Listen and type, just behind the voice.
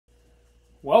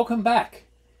Welcome back.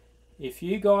 If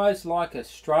you guys like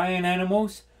Australian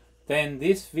animals, then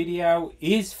this video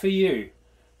is for you.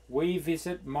 We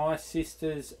visit my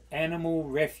sister's animal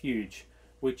refuge,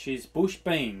 which is Bush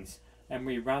Beans, and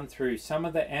we run through some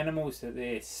of the animals that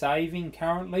they're saving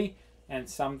currently and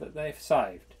some that they've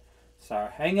saved. So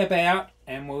hang about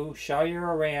and we'll show you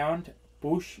around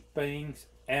Bush Beans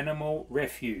Animal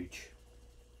Refuge.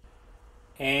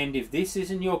 And if this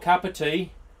isn't your cup of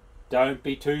tea, don't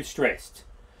be too stressed,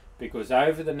 because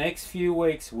over the next few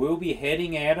weeks we'll be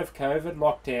heading out of COVID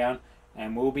lockdown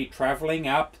and we'll be travelling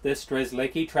up the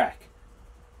Strzelecki track,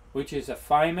 which is a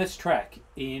famous track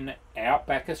in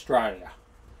outback Australia.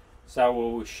 So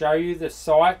we'll show you the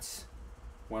sights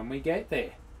when we get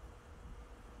there.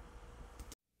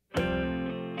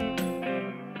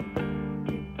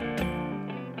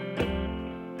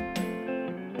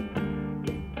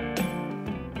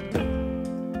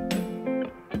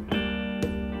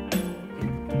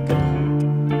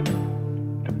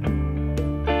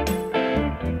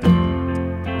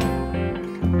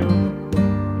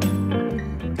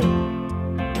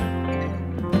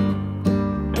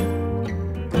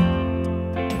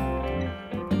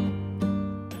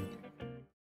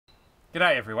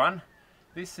 G'day everyone,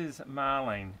 this is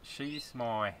Marlene. She's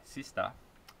my sister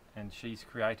and she's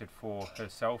created for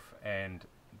herself and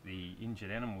the injured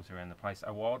animals around the place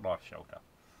a wildlife shelter.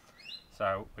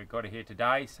 So we've got her here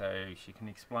today so she can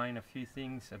explain a few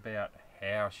things about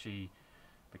how she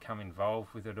became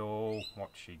involved with it all, what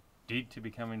she did to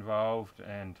become involved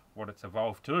and what it's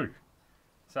evolved to.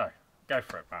 So go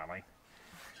for it, Marlene.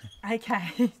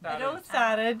 Okay, it all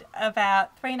started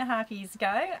about 3.5 years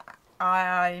ago.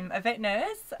 I'm a vet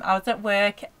nurse. I was at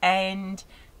work and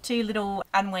 2 little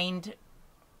unweaned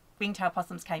ringtail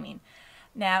possums came in.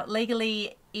 Now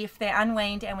legally, if they're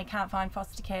unweaned and we can't find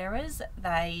foster carers,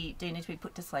 they do need to be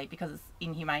put to sleep because it's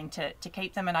inhumane to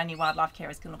keep them and only wildlife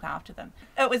carers can look after them.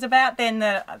 It was about then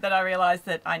that I realised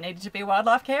that I needed to be a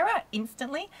wildlife carer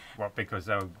instantly. What, because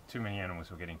there were too many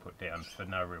animals were getting put down for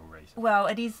no real reason? Well,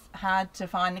 it is hard to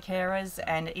find the carers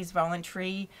and it is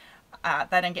voluntary.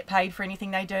 They don't get paid for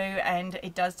anything they do and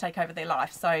it does take over their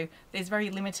life. So there's very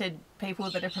limited people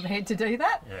that are prepared to do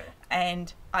that. Yeah.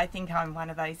 And I think I'm one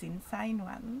of those insane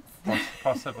ones.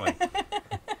 Possibly.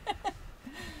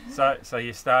 So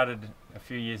you started a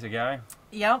few years ago?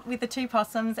 Yeah, with the 2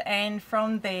 possums, and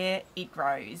from there it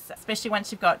grows. Especially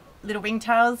once you've got little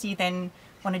ringtails, you then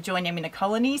want to join them in a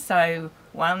colony. So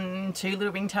 1, 2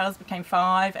 little ringtails became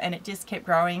 5 and it just kept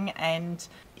growing, and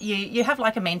you have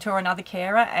like a mentor or another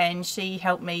carer, and she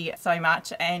helped me so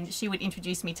much and she would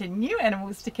introduce me to new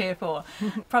animals to care for.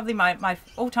 Probably my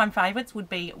all-time favourites would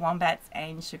be wombats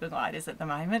and sugar gliders at the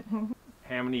moment.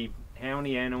 How many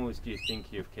animals do you think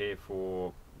you've cared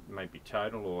for, maybe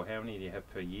total, or how many do you have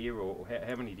per year, or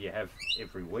how many do you have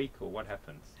every week, or what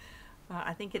happens?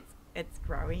 I think it's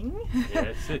growing.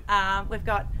 Yes. We've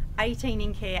got 18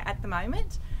 in care at the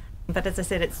moment, but as I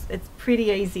said, it's pretty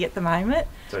easy at the moment.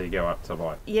 So you go up to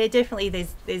like... Yeah, definitely.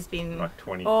 There's been like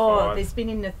 25. Oh, there's been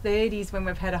in the 30s when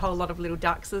we've had a whole lot of little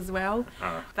ducks as well.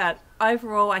 But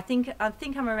overall, I think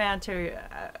I'm around to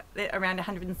around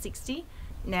 160.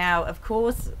 Now, of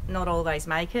course, not all those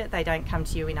make it. They don't come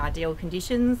to you in ideal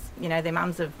conditions. You know, their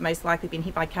mums have most likely been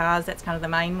hit by cars. That's kind of the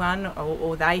main one,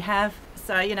 or they have.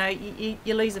 So, you know,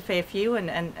 you lose a fair few,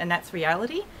 and that's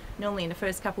reality, normally in the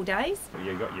first couple of days.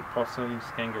 You've got your possums,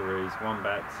 kangaroos,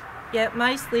 wombats. Yeah,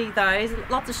 mostly those.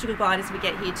 Lots of sugar gliders we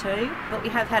get here too, but we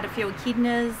have had a few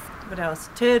echidnas. What else?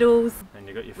 Turtles. And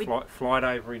you've got your flight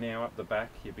aviary now up the back,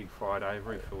 your big flight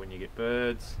aviary for when you get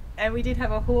birds. And we did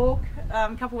have a hawk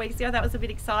a couple of weeks ago. That was a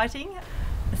bit exciting,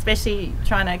 especially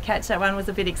trying to catch that one was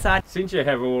a bit exciting. Since you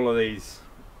have all of these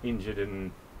injured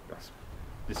and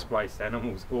displaced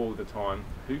animals all the time,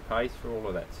 who pays for all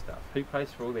of that stuff? Who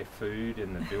pays for all their food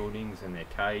and the buildings and their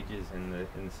cages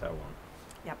and so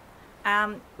on?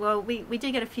 Yep. Well, we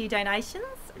do get a few donations.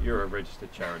 You're a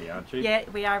registered charity, aren't you? Yeah,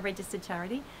 we are a registered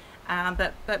charity.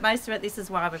 But most of it, this is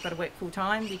why we've got to work full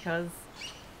time, because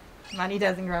money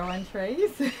doesn't grow on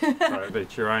trees. So, but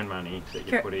it's your own money that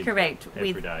you put in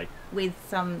every day. With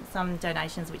some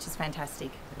donations, which is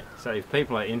fantastic. Yeah. So if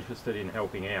people are interested in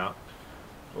helping out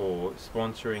or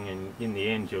sponsoring, and in the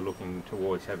end you're looking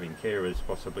towards having carers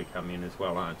possibly come in as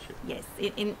well, aren't you? Yes,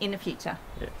 in the future.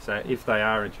 Yeah. So if they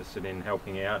are interested in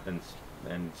helping out and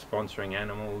sponsoring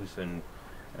animals and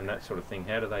that sort of thing,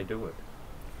 how do they do it?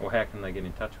 Or how can they get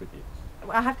in touch with you?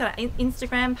 I have got an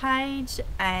Instagram page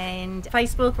and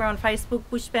Facebook. We're on Facebook,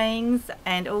 Bush Beans,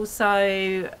 and also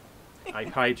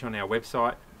a page on our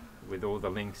website with all the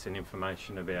links and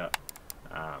information about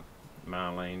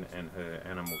Marlene and her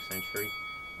animal sanctuary.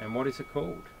 And what is it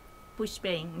called? bush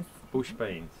beans. Bush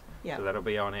beans. Yeah. So that'll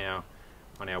be on our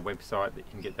website that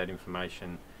you can get that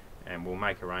information, and we'll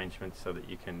make arrangements so that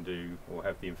you can do or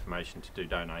have the information to do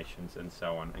donations and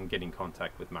so on, and get in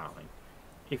contact with Marlene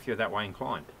if you're that way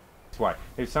inclined. Wait,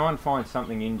 if someone finds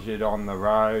something injured on the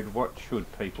road, what should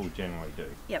people generally do?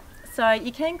 Yep. So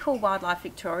you can call Wildlife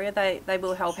Victoria. They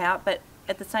will help out, but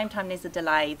at the same time there's a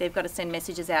delay. They've got to send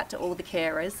messages out to all the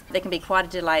carers. There can be quite a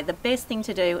delay. The best thing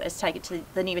to do is take it to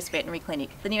the nearest veterinary clinic.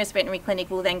 The nearest veterinary clinic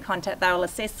will then they will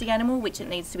assess the animal, which it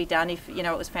needs to be done if, you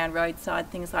know, it was found roadside,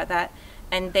 things like that.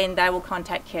 And then they will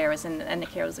contact carers, and the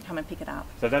carers will come and pick it up.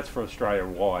 So that's for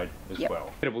Australia-wide as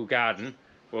well. Edible garden.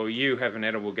 Well, you have an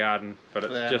edible garden, but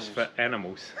it's just for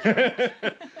animals.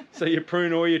 So you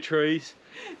prune all your trees,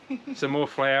 some more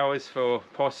flowers for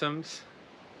possums.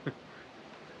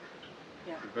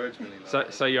 Yeah. The birds really like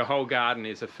it. So your whole garden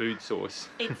is a food source.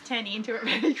 It's turning into it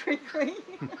very quickly.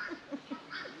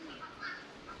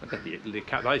 Look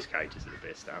at those cages are the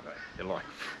best, aren't they?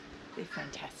 They're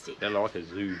fantastic. They're like a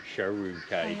zoo showroom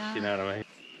cage, you know what I mean?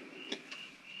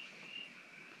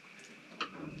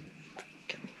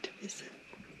 Coming to visit.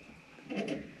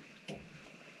 Can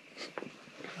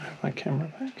I have my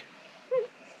camera back?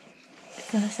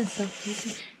 It's nice and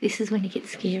soft. This is when it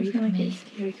gets scary for me. It's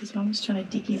scary because Mum was trying to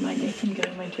dig in my neck and go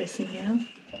in my dressing gown.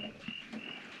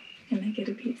 And they get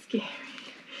a bit scary.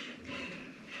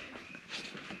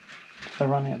 They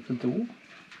run out the door.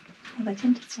 Well, they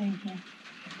tend to stay in here.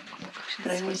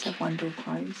 But I always have one door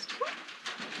closed.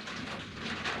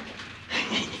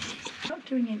 Not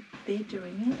doing it, they're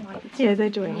doing it. Like it's Yeah, they're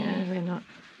doing it. We're not.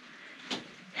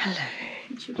 Hello.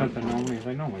 It should Don't be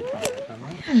they normally come out, don't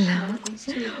they? Hello. These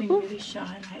two have been really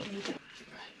shy lately.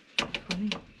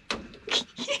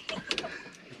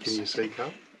 Can you see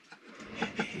Carl?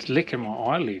 It's licking my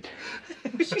eyelid.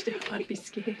 I'd be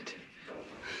scared.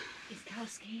 Is Karl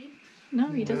scared? No,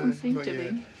 he doesn't seem not to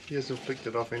yet. be. He hasn't flicked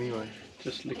it off anyway.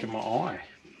 Just licking my eye.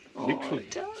 Oh, Literally.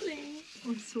 darling.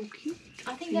 Oh, so cute.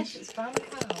 I think that's just fun,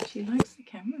 Karl. She likes the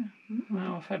camera.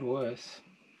 Well, I've had worse.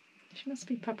 She must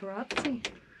be paparazzi.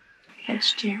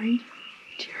 That's Jerry.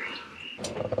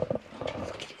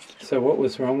 So what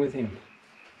was wrong with him?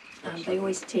 They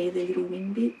always tear their little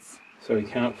wing bits. So he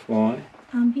can't fly?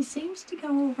 He seems to go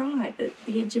all right.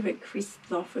 The edge of it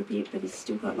crisps off a bit, but he's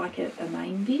still got like a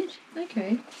main bit.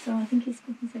 Okay. So I think he's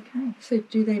okay. So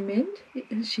do they mend?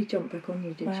 She jumped back on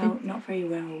you, did Well, not very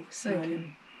well. So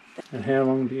Okay. And how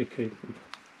long do you keep him?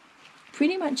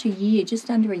 pretty much a year, just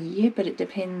under a year, but it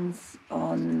depends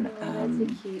on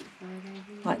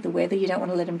like the weather. You don't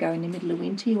want to let them go in the middle of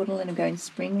winter. You want to let them go in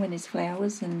spring when there's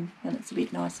flowers and it's a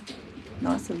bit nicer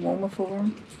warmer for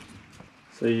them.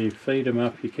 So you feed them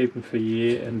up, you keep them for a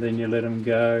year, and then you let them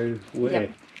go where?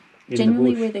 Yep. In Generally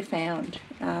the bush? where they're found.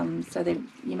 So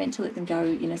you're meant to let them go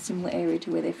in a similar area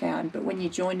to where they're found. But when you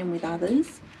join them with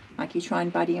others, like you try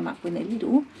and buddy them up when they're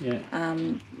little,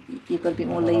 you've got a bit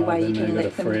more leeway. You then can they've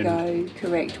let got a them friend. go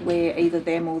correct where either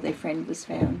them or their friend was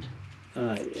found.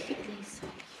 Oh, yeah.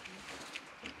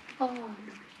 Oh,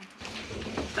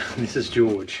 This is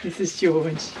George. This is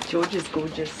George. George is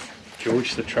gorgeous.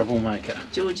 George the troublemaker.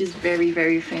 George is very,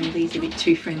 very friendly. He's a bit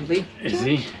too friendly. Is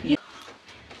he? Yeah.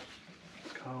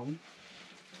 Carl.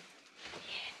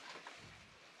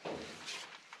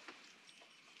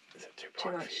 Is it too too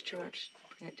bright? much, too much.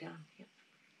 Bring it down. Yep.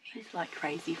 He's like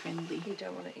crazy friendly. You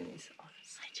don't want it in his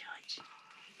eyes. Hi, George.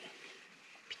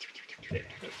 There,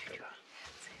 that's better.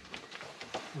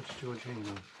 What's George hanging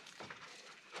on?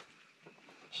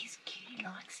 He's cute. He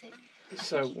likes it.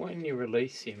 So when you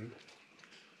release him,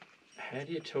 how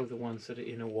do you tell the ones that are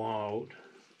in a wild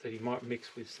that he might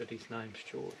mix with that his name's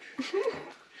George?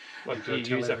 Like do you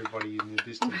Tell use everybody in the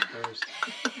distance first.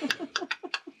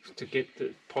 to get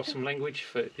the possum language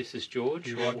for this is George?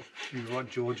 You write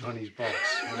George on his box.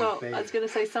 On Well, his bed. I was going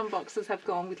to say some boxes have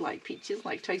gone with like pictures,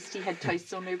 like Toasty had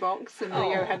toasts on their box and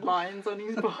Leo had lions on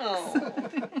his box.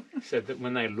 So that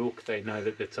when they look, they know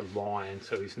that it's a lion,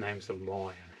 so his name's a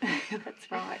lion.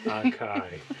 That's right.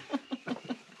 Okay.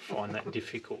 Find that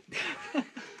difficult.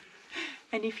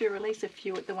 And if you release a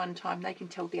few at the one time, they can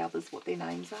tell the others what their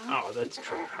names are. Oh, that's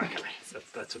true. Okay,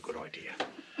 that's a good idea.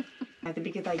 The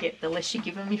bigger they get, the less you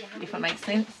give them, if it makes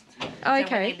sense. Oh, So when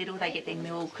okay. they're little, they get their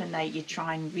milk, and you're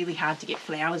trying really hard to get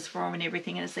flowers for them and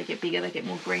everything. And as they get bigger, they get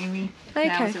more greenery. Okay.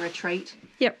 Flowers are a treat.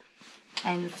 Yep.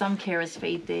 And some carers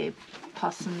feed their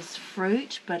possums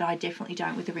fruit, but I definitely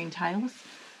don't with the ringtails.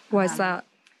 Why's that?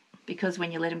 Because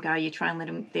when you let them go, you try and let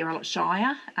them, they're a lot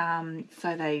shyer.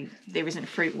 So there isn't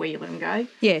fruit where you let them go.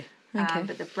 Yeah. Okay.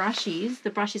 But the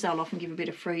brushies I'll often give a bit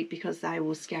of fruit because they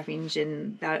will scavenge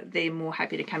and they're more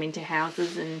happy to come into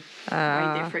houses and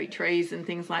raid their fruit trees and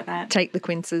things like that. Take the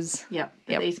quinces. Yep.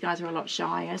 But these guys are a lot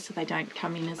shyer, so they don't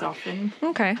come in as often.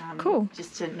 Okay, cool.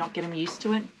 Just to not get them used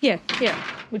to it. Yeah,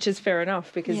 which is fair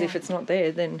enough because if it's not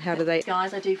there, then how do they... These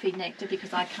guys I do feed nectar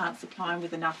because I can't supply them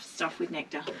with enough stuff with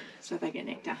nectar, so they get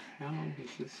nectar. How long is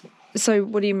this? So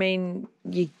what do you mean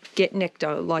you get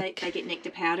nectar? Like They get nectar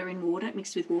powder in water,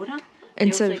 mixed with water.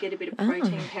 And they so- also get a bit of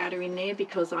protein powder in there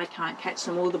because I can't catch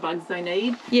them all the bugs they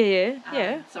need.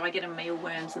 Yeah. So I get them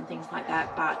mealworms and things like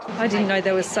that. But I didn't know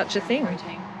there was such a thing.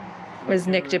 Protein. Was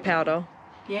nectar powder?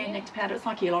 Yeah, nectar powder. It's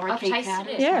like your I've lorikeet tasted powder.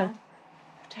 it. Yeah.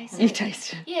 Taste You it.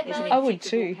 taste it. Yeah, There's an but I would injectable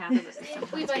too. powder that they we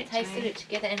sometimes both get tasted too. it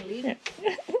together and Liv.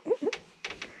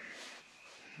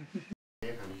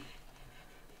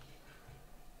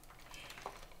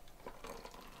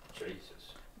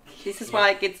 Jesus. This is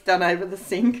why it gets done over the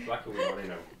sink. Luckily we're not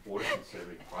in a water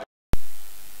conserving place.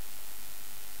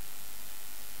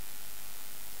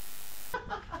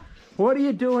 What are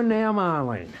you doing now,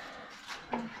 Marlene?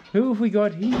 Who have we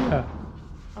got here?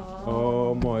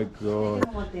 Oh my god.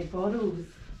 I want their bottles.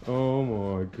 Oh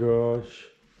my gosh.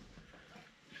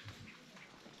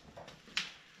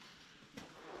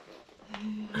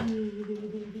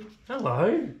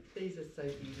 Hello. These are so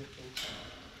beautiful.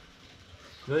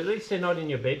 Well, at least they're not in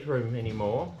your bedroom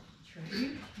anymore.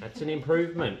 True. That's an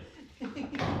improvement.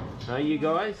 Hey, you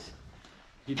guys?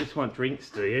 You just want drinks,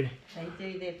 do you?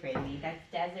 They do, they're friendly. That's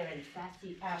Dazza and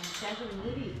Sassy, Dazza and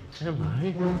Liddy.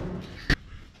 Hello.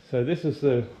 So this is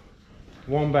the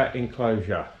wombat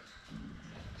enclosure.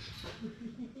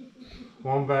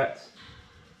 Wombats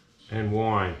and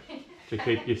wine to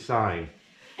keep you sane.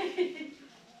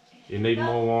 You need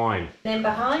more wine. Then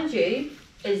behind you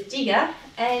is Digger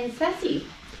and Sassy.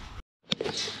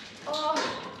 Oh,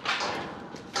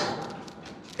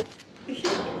 Look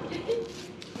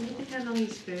at how long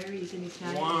his fur is in his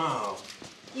nose. Wow.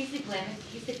 he's the glamour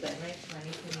money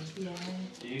for me. Yeah.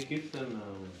 Do you give them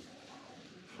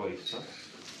fleece stuff?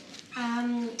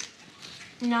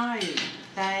 No.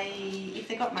 If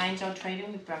they got mange, I'll treat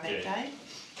them with Brabant Yeah. Day.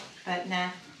 But nah,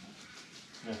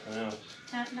 Nothing else.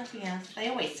 no, nothing else. They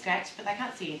always scratch, but they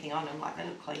can't see anything on them. Like they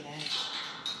look clean out.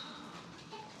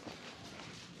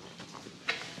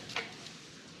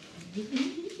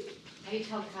 Have you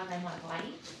told Carl they might bite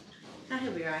you? No,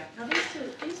 he'll be right. Oh,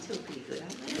 these two are pretty good,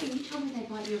 aren't they? No, you told me they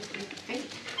bite your feet.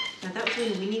 No, that was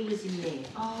when Winnie was in there.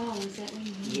 Oh, was that when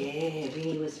you... Yeah,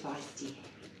 Winnie was feisty.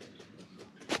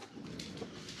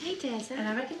 Hey, Dazza. And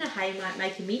I reckon the hay might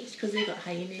make them itch because they've got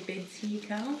hay in their beds here,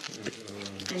 Carl.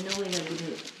 And normally they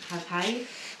wouldn't have hay.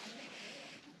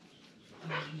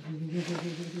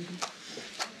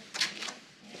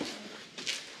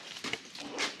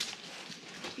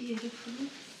 Beautiful.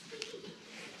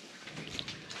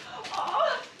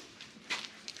 Oh!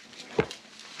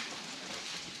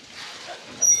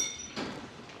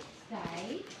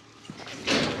 Stay.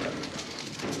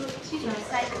 Do you want to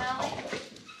say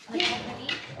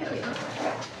Marlene?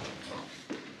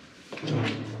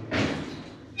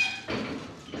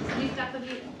 Lift up a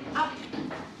bit. Up.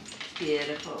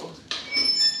 Beautiful.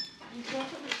 Your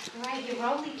jacket looks great. Your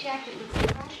rolly jacket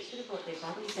looks great. Should have brought their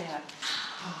bodies out.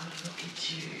 Oh, look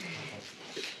at you.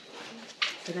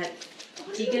 So that's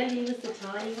Digger, he was the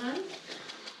tiny one.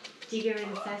 Digger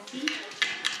and Sassy.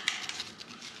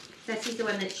 Sassy's the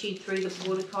one that chewed through the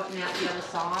border cotton out the other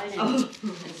side and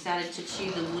started to chew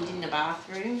the wood in the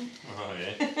bathroom. Oh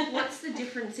yeah. What's the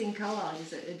difference in colour?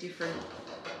 Is it a different...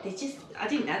 They're just, I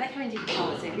didn't know they come in different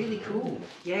colours, they're really cool.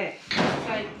 Yeah.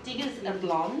 So Diggers are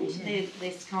blonde, they're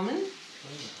less common.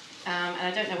 And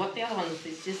I don't know what the other ones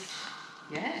is, just,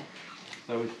 yeah.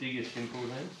 So is Digger simple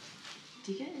then?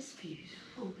 Digger is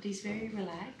beautiful, but he's very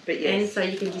relaxed. But yeah. And so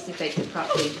you can disinfect it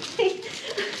properly.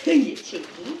 You're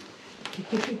cheeky.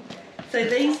 So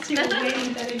these two are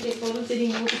wearing Bernadette bottles,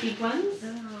 eating all the big ones.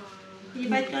 Oh. You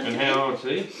both got And it? how old's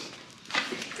he?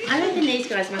 I reckon these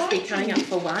guys must be coming up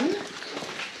for one.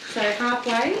 So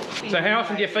halfway. So how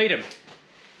often do you feed him?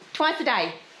 Twice a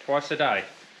day. Twice a day.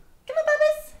 Come on,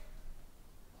 Bubbers.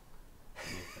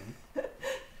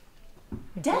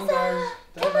 Dazza.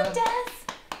 Come on, Daz.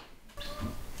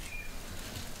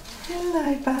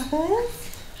 Hello, Bubbers.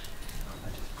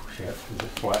 Push out because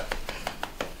it's flat.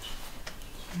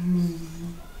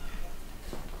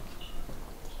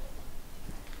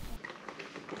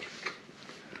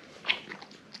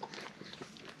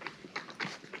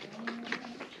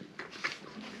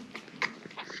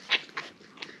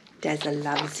 Dazza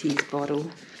loves his bottle.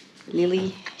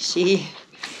 Lily, she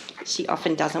She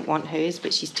often doesn't want hers,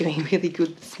 but she's doing really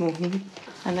good this morning.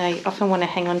 And they often want to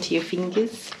hang on to your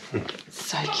fingers.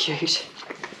 So cute.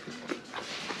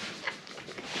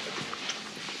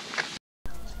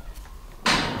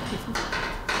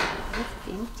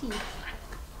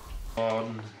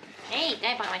 Hey,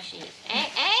 don't bite my shoes. Hey,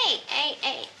 hey, hey,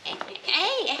 hey, hey,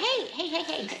 hey, hey,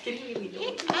 hey, hey,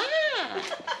 hey. Ah.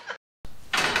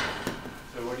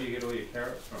 So where do you get all your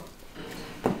carrots from?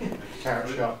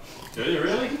 Carrot shop. Do you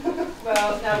really?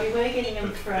 Well, no, we were getting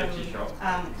them from Veggie shop.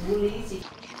 Woolies.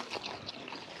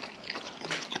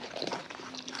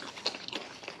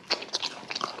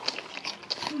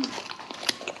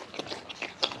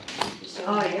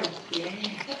 Oh, yeah. They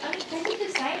look the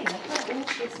same. They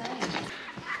look all the same.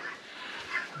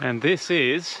 And this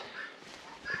is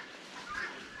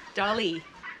Dolly.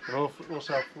 But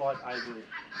also flight Avery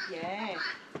Yeah.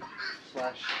 /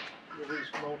 there is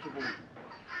multiple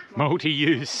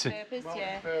multi-use. Purpose,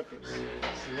 yeah. purpose.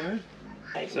 That's the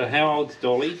word. So how old's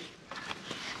Dolly?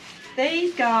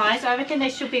 These guys, I reckon they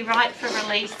should be right for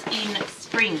release in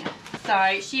spring.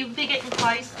 So she'll be getting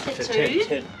close to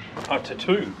two. Up to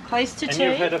 2. Close to And 2.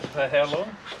 you've had her for how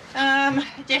long?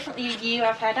 Definitely a year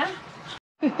I've had her.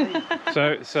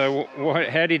 So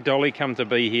how did Dolly come to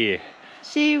be here?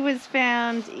 She was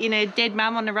found in a dead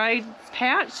mum on the road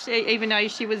pouch, even though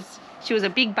she was a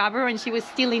big bubber and she was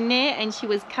still in there and she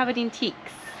was covered in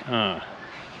ticks. Ah,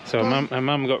 so her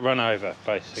mum got run over,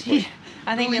 basically.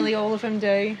 I think nearly all of them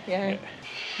do, yeah.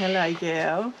 Hello,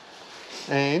 girl.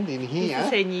 And in here,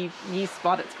 This is her new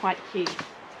spot. It's quite cute.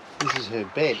 this is her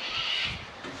bed.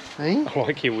 Hey? I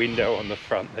like your window on the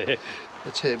front there.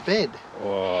 That's her bed.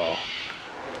 Whoa.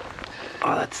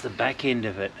 Oh, that's the back end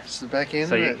of it. It's the back end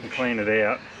So of you it. can clean it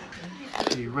out.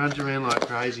 She runs around like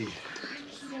crazy.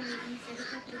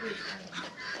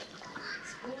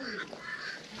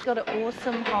 Got an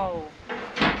awesome hole.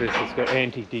 This has got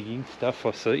anti-digging stuff,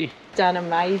 I see. Done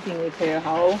amazing with her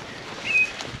hole.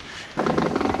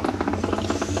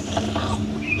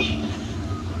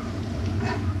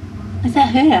 Is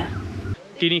that her?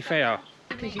 Guinea fowl.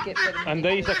 And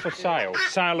these are for sale.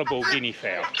 Saleable guinea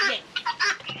fowl.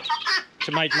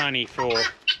 To make money for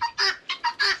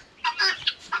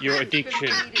your addiction.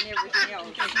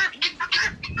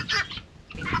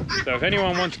 So if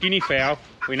anyone wants guinea fowl,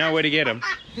 we know where to get them.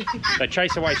 They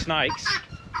chase away snakes.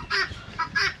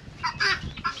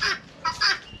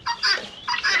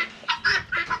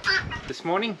 This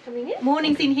morning?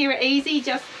 Mornings in here are easy,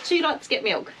 just 2 lots get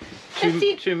milk. That's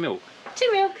it. 2 milk.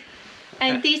 2 milk.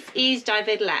 And this is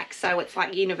Divedlac, so it's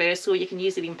like universal. You can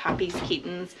use it in puppies,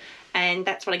 kittens, and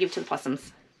that's what I give to the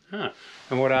possums. Ah,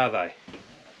 and what are they?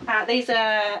 These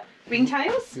are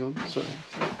ringtails.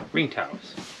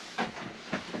 Ringtails.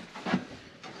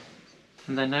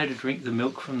 And they know to drink the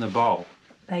milk from the bowl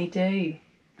They do.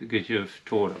 because you've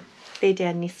taught them. They're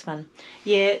down this one.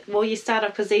 Yeah, well, you start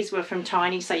off, because these were from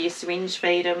tiny, so you syringe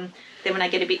feed them. Then when they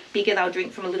get a bit bigger, they'll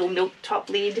drink from a little milk top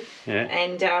lid. Yeah.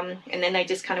 And then they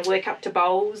just kind of work up to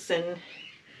bowls and...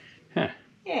 Huh.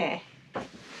 Yeah. Those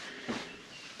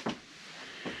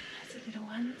are little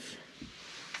ones.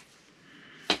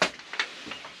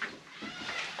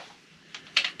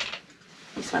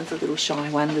 This one's a little shy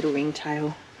one, little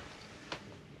ringtail.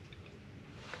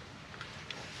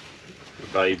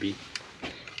 Baby.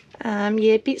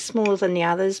 Yeah, a bit smaller than the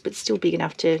others, but still big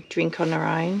enough to drink on her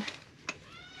own.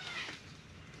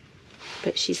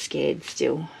 But she's scared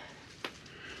still.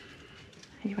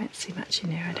 You won't see much in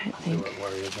there, I don't think. Don't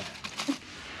worry about it.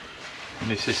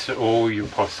 And this is all your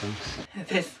possums.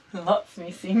 There's lots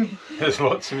missing. There's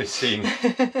lots missing.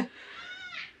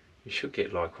 You should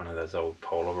get like one of those old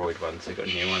Polaroid ones. They've got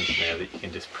new ones now that you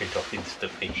can just print off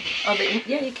instantly. Oh,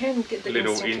 yeah, you can get the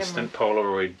Little instant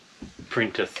Polaroid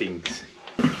printer things.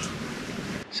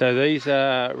 So these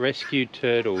are rescued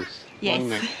turtles. Yes.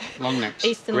 Long necks.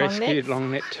 Eastern Rescued longnecks.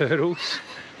 long neck turtles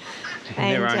in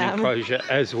their own And, enclosure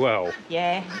as well.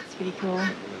 Yeah, it's pretty cool.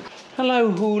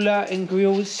 Hello Hula and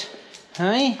Grills.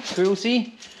 Hey,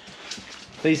 Grillsy.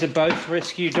 These are both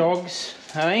rescue dogs,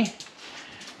 hey?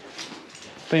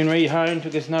 Been rehomed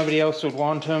because nobody else would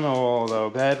want them, or they were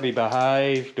badly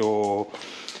behaved, or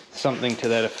something to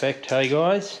that effect, hey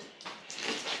guys?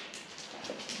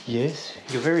 Yes,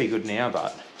 you're very good now,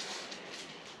 but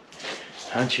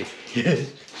aren't you?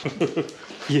 Yes.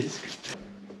 Yes.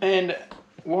 And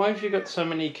why have you got so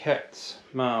many cats,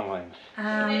 Marlene?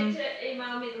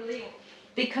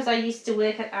 Because I used to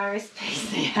work at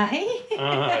RSPCA.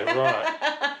 Oh,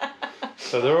 right.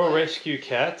 So they're all rescue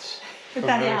cats from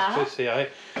They are. RSPCA.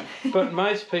 But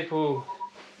most people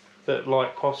that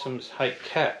like possums hate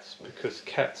cats because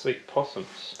cats eat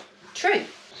possums. True.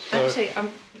 So- Actually,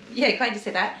 Yeah, glad you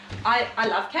said that. I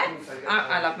love cats.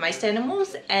 I love most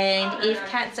animals, and if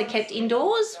cats are kept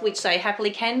indoors, which they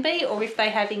happily can be, or if they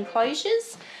have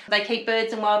enclosures, they keep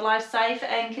birds and wildlife safe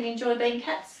and can enjoy being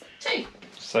cats too.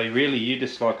 So really you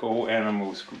just like all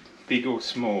animals, big or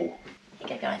small?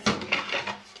 Here you go, guys.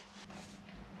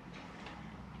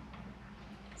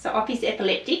 So Oppie's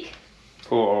epileptic.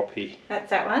 Poor Oppie. That's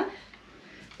that one.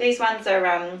 These ones are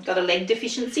got a leg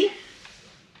deficiency.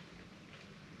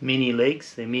 Mini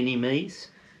legs, they're mini me's.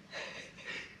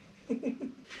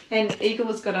 And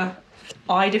Eagle's got a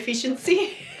eye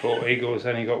deficiency. Poor Eagle's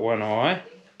only got one eye.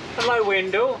 Hello,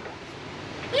 Wendell.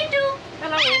 Wendell!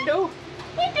 Hello, Wendell.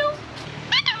 Wendell!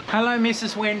 Hello,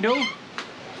 Mrs. Wendell.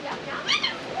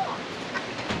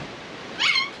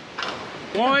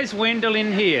 Why is Wendell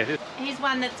in here? He's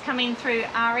one that's coming through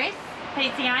RS,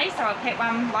 PCA, so a pet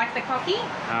one like the Cocky.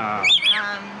 Ah.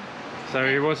 So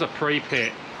he was a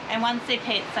pre-pet. And once they're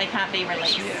pets, they can't be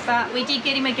released. But we did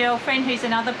get him a girlfriend who's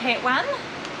another pet one.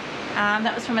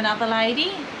 That was from another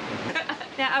lady.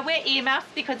 Now, I wear earmuffs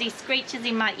because he screeches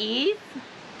in my ears.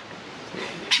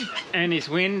 And is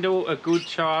Wendell a good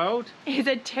child? He's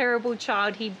a terrible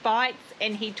child. He bites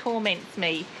and he torments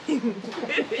me.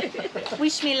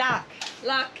 Wish me luck.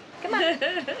 Luck. Come on.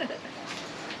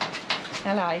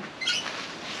 Hello.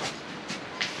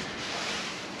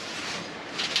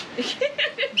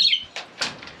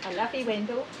 I love you,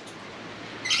 Wendell.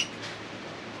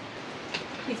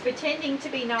 He's pretending to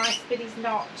be nice, but he's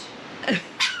not. Can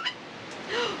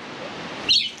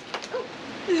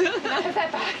I have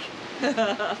that back?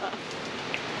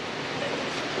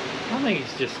 I think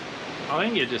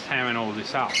you're just hamming all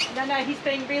this up. No, he's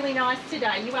been really nice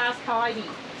today. You ask Heidi.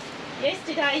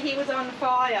 Yesterday he was on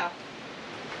fire.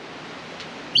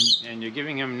 And you're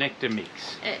giving him nectar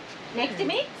mix. Nectar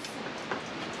mix?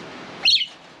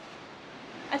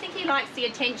 I think he likes the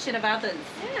attention of others.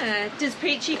 Yeah. Does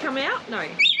Peachy come out? No.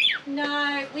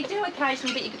 No, we do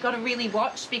occasionally, but you've got to really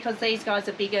watch because these guys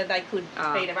are bigger, they could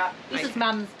beat her up. This is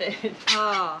Mum's bird.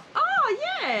 Oh. Oh,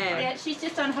 yeah. Yeah, she's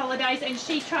just on holidays and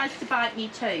she tries to bite me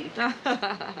too.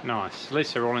 Nice. At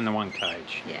least they're all in the one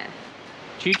cage. Yeah.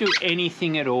 Do you do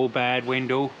anything at all bad,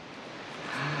 Wendell?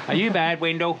 Are you bad,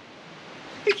 Wendell?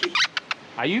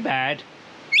 Are you bad?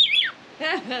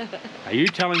 Are you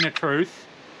telling the truth?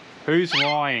 Who's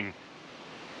lying?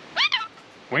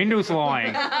 Wendell's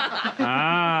lying.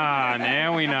 Ah,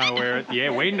 now we know where it... Yeah,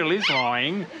 Wendell is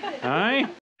lying. Eh?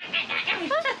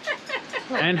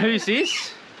 And who's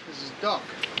this? This is Doc.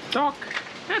 Doc.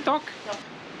 Hi, Doc.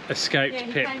 Escaped Yeah,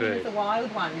 he pet came in bird. as a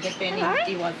wild one, but then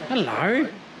he wasn't. Hello.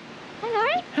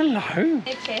 Hello. Hello.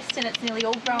 Their chest and it's nearly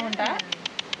all growing back.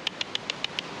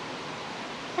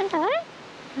 Hello.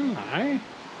 Hello.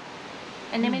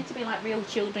 And they're meant to be like real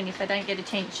children. If they don't get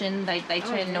attention, they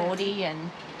turn naughty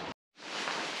and...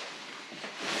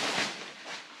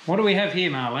 What do we have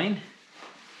here, Marlene?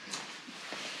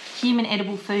 Human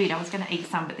edible food. I was going to eat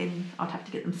some, but then I'd have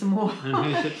to get them some more. And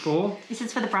who's it for? This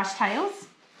is for the brush tails.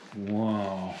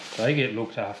 Wow, they get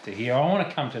looked after here. I want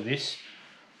to come to this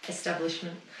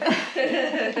Establishment.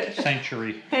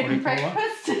 sanctuary. What do you call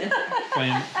it?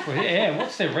 Yeah,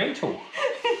 what's their rental?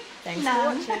 Thanks for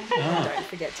watching. Don't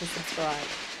forget to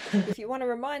subscribe. If you want a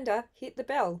reminder, hit the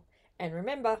bell. And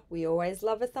remember, we always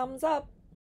love a thumbs up.